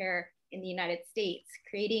healthcare in the United States,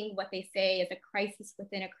 creating what they say is a crisis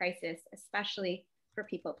within a crisis, especially for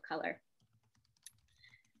people of color.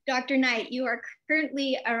 Dr. Knight, you are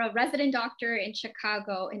currently a resident doctor in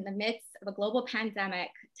Chicago in the midst of a global pandemic.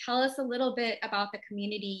 Tell us a little bit about the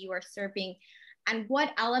community you are serving and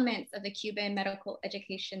what elements of the Cuban medical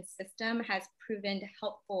education system has proven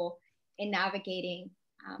helpful in navigating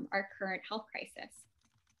our current health crisis.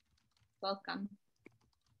 Welcome.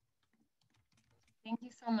 Thank you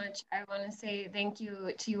so much. I want to say thank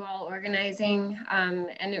you to you all organizing, and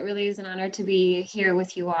it really is an honor to be here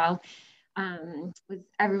with you all, with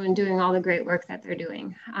everyone doing all the great work that they're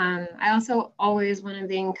doing. I also always want to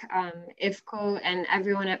thank IFCO and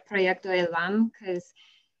everyone at Proyecto ELAM, because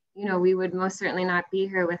you know we would most certainly not be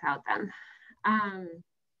here without them.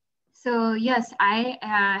 So yes, I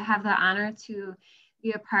have the honor to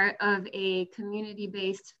be a part of a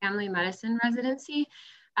community-based family medicine residency.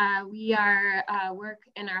 We are work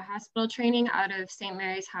in our hospital training out of St.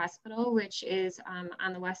 Mary's Hospital, which is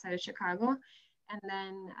on the west side of Chicago, and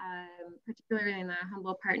then particularly in the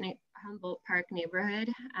Humboldt Park neighborhood.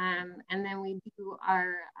 And then we do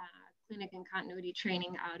our clinic and continuity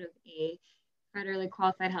training out of a federally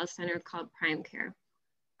qualified health center called Prime Care.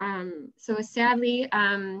 So sadly,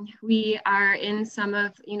 we are in some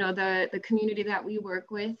of the community that we work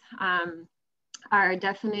with. Are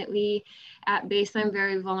definitely at baseline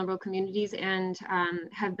very vulnerable communities and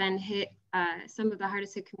have been hit some of the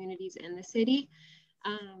hardest hit communities in the city.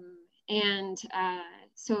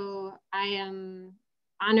 So I am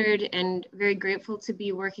honored and very grateful to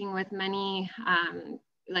be working with many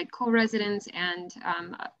like co-residents and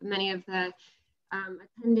many of the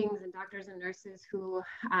attendings and doctors and nurses who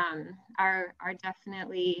are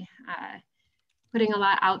definitely putting a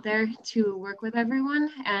lot out there to work with everyone.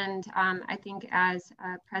 And I think as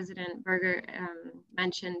President Berger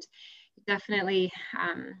mentioned, definitely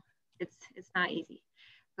it's not easy,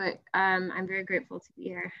 but I'm very grateful to be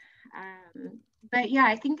here. But yeah,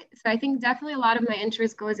 I think definitely a lot of my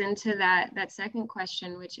interest goes into that second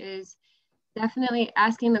question, which is definitely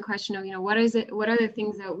asking the question of, what are the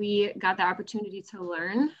things that we got the opportunity to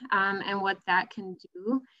learn and what that can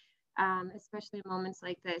do. Especially in moments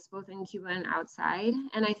like this, both in Cuba and outside.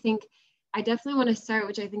 And I think I definitely want to start,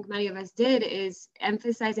 which I think many of us did, is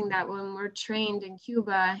emphasizing that when we're trained in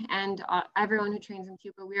Cuba and everyone who trains in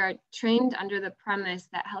Cuba, we are trained under the premise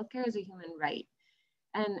that healthcare is a human right.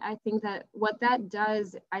 And I think that what that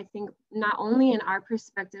does, I think not only in our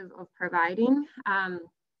perspective of providing,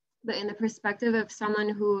 but in the perspective of someone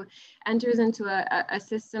who enters into a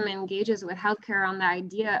system and engages with healthcare on the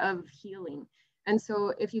idea of healing. And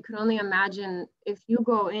so if you could only imagine, if you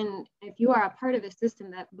are a part of a system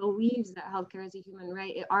that believes that healthcare is a human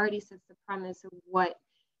right, it already sets the premise of what,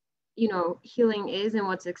 healing is and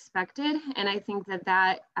what's expected. And I think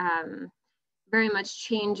that very much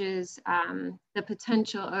changes the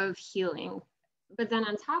potential of healing. But then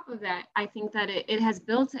on top of that, I think that it has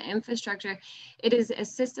built an infrastructure. It is a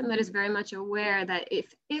system that is very much aware that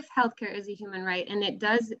if healthcare is a human right, and it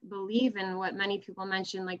does believe in what many people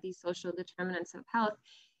mention, like these social determinants of health,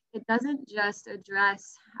 it doesn't just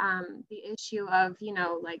address the issue of,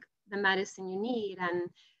 like the medicine you need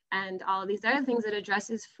and all of these other things. It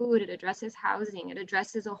addresses food, it addresses housing, it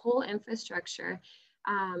addresses a whole infrastructure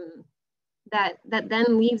that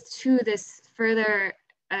then leads to this further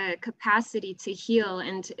capacity to heal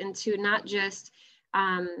and to not just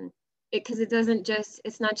because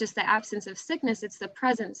it's not just the absence of sickness, it's the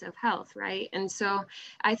presence of health, right? And so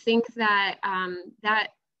I think that that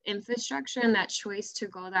infrastructure and that choice to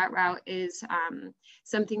go that route is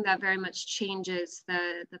something that very much changes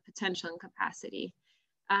the potential and capacity.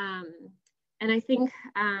 And I think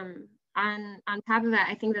on top of that,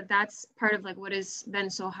 I think that that's part of like what has been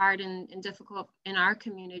so hard and difficult in our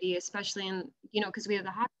community, especially in, because we have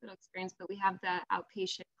the hospital experience, but we have the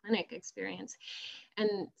outpatient clinic experience.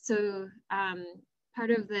 And so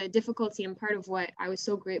the difficulty and part of what I was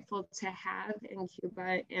so grateful to have in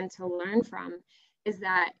Cuba and to learn from is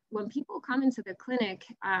that when people come into the clinic,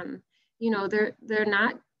 you know, they're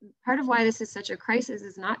not, part of why this is such a crisis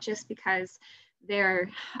is not just because they're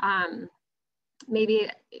maybe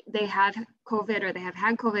they have COVID or they have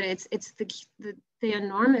had COVID. It's the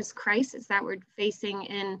enormous crisis that we're facing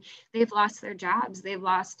in, they've lost their jobs, they've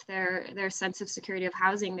lost their sense of security of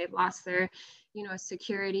housing, they've lost their, you know,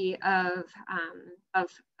 security of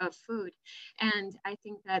food. And I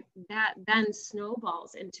think that then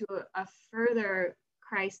snowballs into a further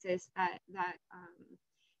crisis that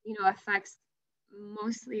you know, affects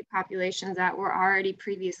mostly populations that were already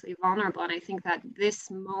previously vulnerable. And I think that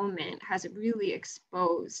this moment has really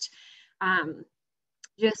exposed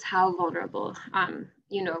just how vulnerable,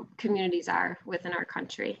 you know, communities are within our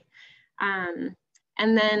country. And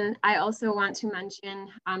then I also want to mention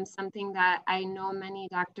something that I know many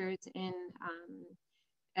doctors in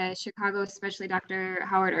Chicago, especially Dr.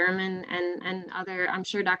 Howard Ehrman and other, I'm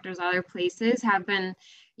sure doctors other places have been,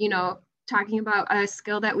 you know, talking about a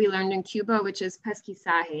skill that we learned in Cuba, which is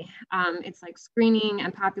pesquisaje. It's like screening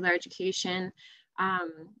and popular education.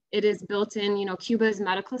 It is built in, you know, Cuba's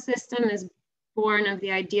medical system is born of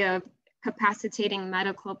the idea of capacitating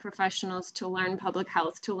medical professionals to learn public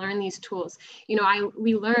health, to learn these tools. You know,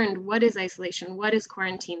 we learned what is isolation, what is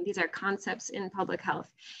quarantine. These are concepts in public health.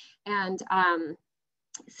 And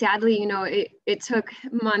sadly, you know, it took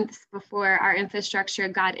months before our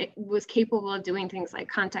infrastructure was capable of doing things like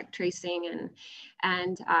contact tracing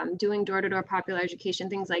and doing door-to-door popular education,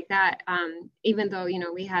 things like that. Even though, you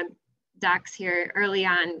know, we had docs here early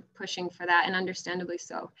on pushing for that, and understandably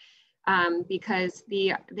so, because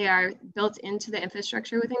they are built into the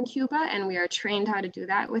infrastructure within Cuba, and we are trained how to do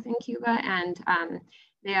that within Cuba, and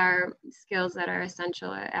they are skills that are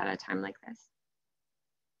essential at a time like this.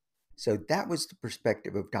 So that was the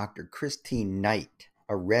perspective of Dr. Christine Knight,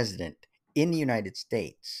 a resident in the United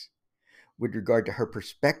States, with regard to her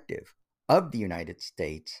perspective of the United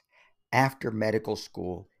States after medical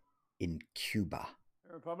school in Cuba.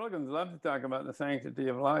 Republicans love to talk about the sanctity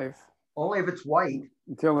of life. Only if it's white.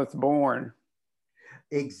 Until it's born.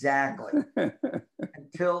 Exactly. And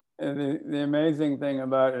the amazing thing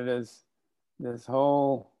about it is this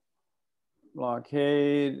whole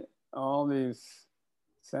blockade, all these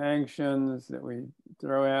sanctions that we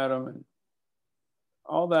throw at them, and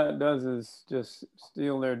all that does is just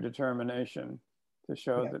steal their determination to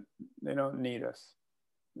show that they don't need us,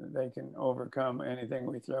 that they can overcome anything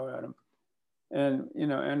we throw at them. And, you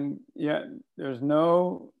know, and yet there's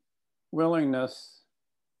no willingness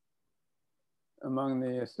among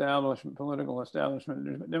the political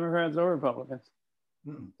establishment, Democrats or Republicans,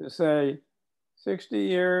 to say 60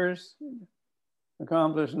 years,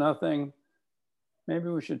 accomplished nothing, maybe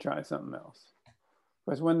we should try something else.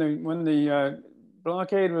 Because when the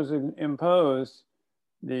blockade was imposed,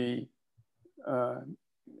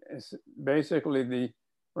 basically the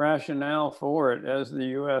rationale for it, as the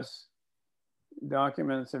U.S.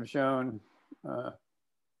 documents have shown,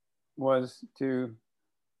 was to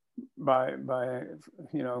by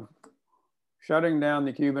you know, shutting down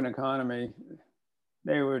the Cuban economy,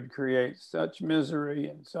 they would create such misery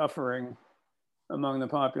and suffering among the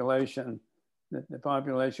population that the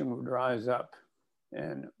population would rise up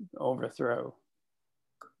and overthrow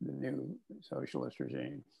the new socialist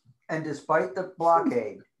regime. And despite the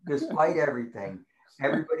blockade, despite everything,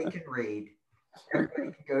 everybody can read,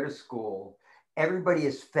 everybody can go to school, everybody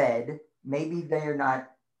is fed. Maybe they're not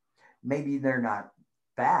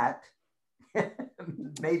fat,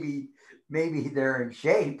 maybe they're in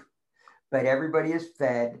shape, but everybody is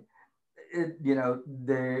fed. You know,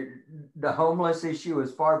 the homeless issue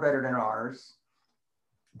is far better than ours.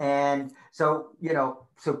 And so, you know,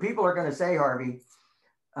 so people are going to say, Harvey,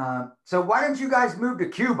 so why don't you guys move to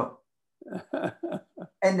Cuba?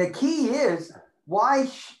 And the key is, why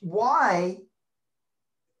should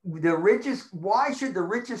the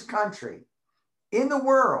richest country in the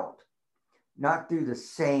world not do the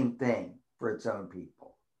same thing for its own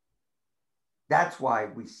people? That's why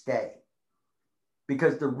we stay.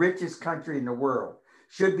 Because the richest country in the world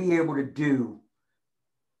should be able to do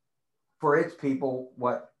for its people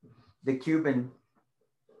what the Cuban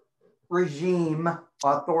regime,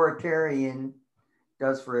 authoritarian,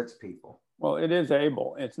 does for its people. Well, it is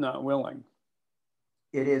able, it's not willing.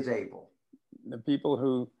 It is able. The people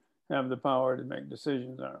who have the power to make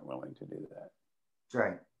decisions aren't willing to do that. That's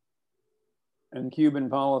right. And Cuban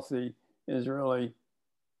policy is really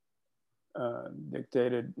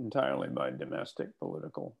dictated entirely by domestic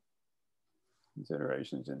political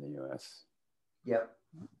considerations in the U.S. Yep.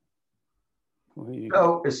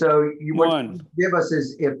 So you want to give us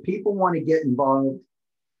is if people want to get involved,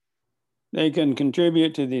 they can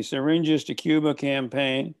contribute to the Syringes to Cuba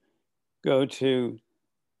campaign. Go to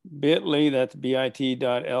bit.ly, that's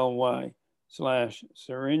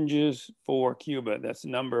bit.ly/syringes for Cuba. That's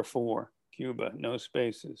number 4, Cuba, no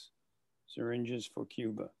spaces. Syringes for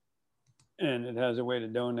Cuba. And it has a way to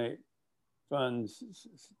donate funds.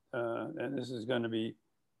 And this is going to be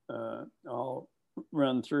all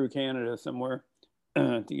run through Canada somewhere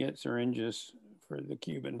to get syringes for the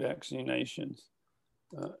Cuban vaccinations.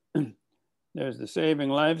 There's the Saving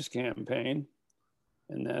Lives campaign,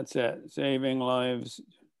 and that's at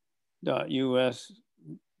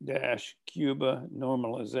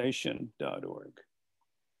savinglives.us-cubanormalization.org.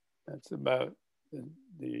 That's about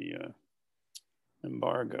the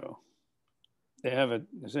embargo. They have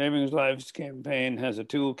the Saving Lives campaign has a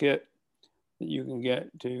toolkit that you can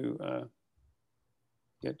get to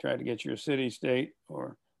try to get your city, state,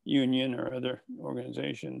 or union or other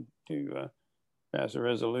organization to pass a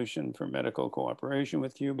resolution for medical cooperation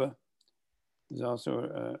with Cuba. There's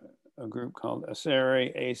also a group called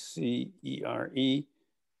ACERE, A-C-E-R-E,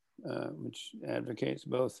 which advocates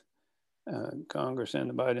both Congress and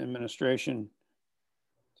the Biden administration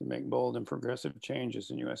to make bold and progressive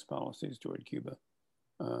changes in U.S. policies toward Cuba.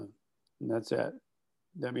 And that's at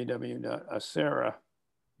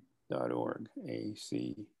www.acere.org,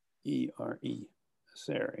 A-C-E-R-E,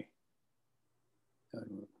 ACERE.org.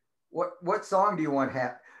 What song do you want to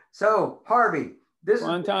have? So, Harvey, this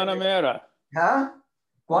Guantanamera. Huh?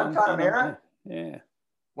 Guantanamera? Yeah.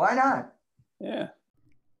 Why not? Yeah.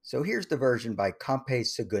 So here's the version by Compay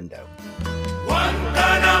Segundo.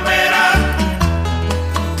 Guantanamera,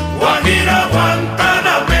 Guajira,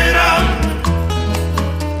 Guantanamera,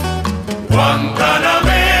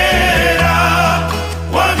 Guantanamera,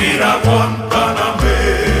 Guajira,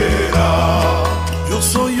 Guantanamera. Yo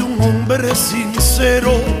soy un hombre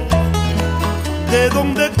sincero, de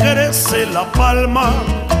donde crece la palma.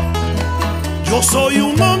 Yo soy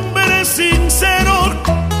un hombre sincero,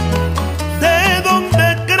 de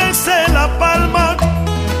donde crece la palma.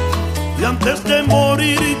 Y antes de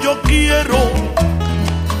morir yo quiero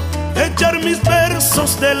echar mis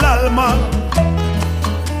versos del alma.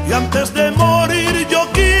 Y antes de morir yo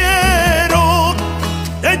quiero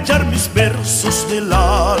echar mis versos del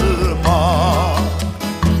alma.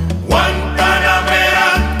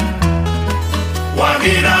 Guantanamera,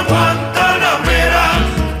 Guajira, Guantanamera,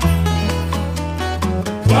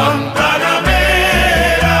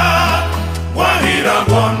 Guantanamera, Guajira,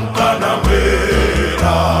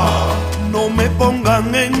 Guantanamera. No me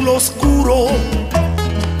pongan en lo oscuro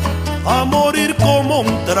a morir como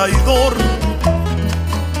un traidor.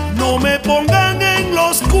 No me pongan en lo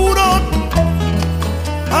oscuro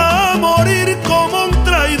a morir como un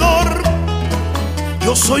traidor.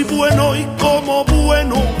 Yo soy bueno y como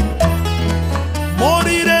bueno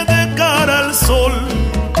moriré de cara al sol.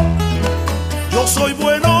 Yo soy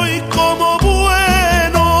bueno y como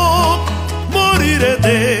bueno moriré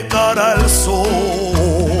de cara al sol.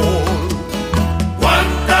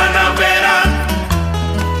 Guantanamera,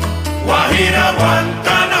 Guajira,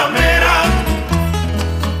 Guantanamera,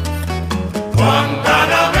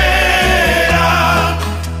 Guantanamera,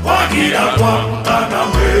 Guajira,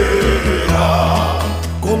 Guantanamera.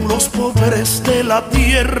 Con los pobres de la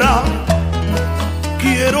tierra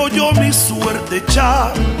quiero yo mi suerte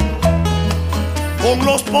echar. Con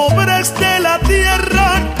los pobres de la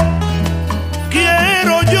tierra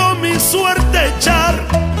quiero yo mi suerte echar.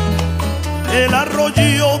 El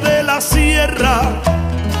arroyo de la sierra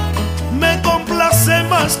me complace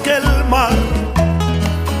más que el mar.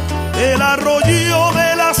 El arroyo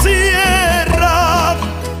de la sierra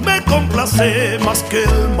me complace más que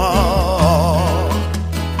el mar.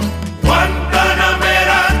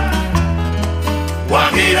 Guantanamera,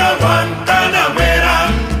 Guajira, Guantanamera,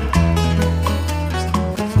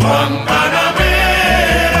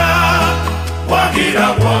 Guantanamera,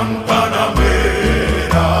 Guajira,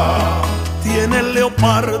 Guantanamera. Tiene el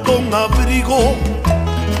leopardo un abrigo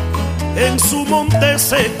en su monte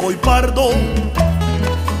seco y pardo.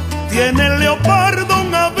 Tiene el leopardo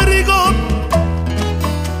un abrigo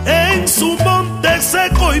en su monte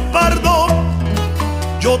seco y pardo.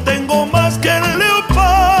 Yo tengo más que el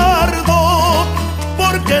leopardo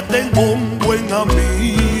porque tengo un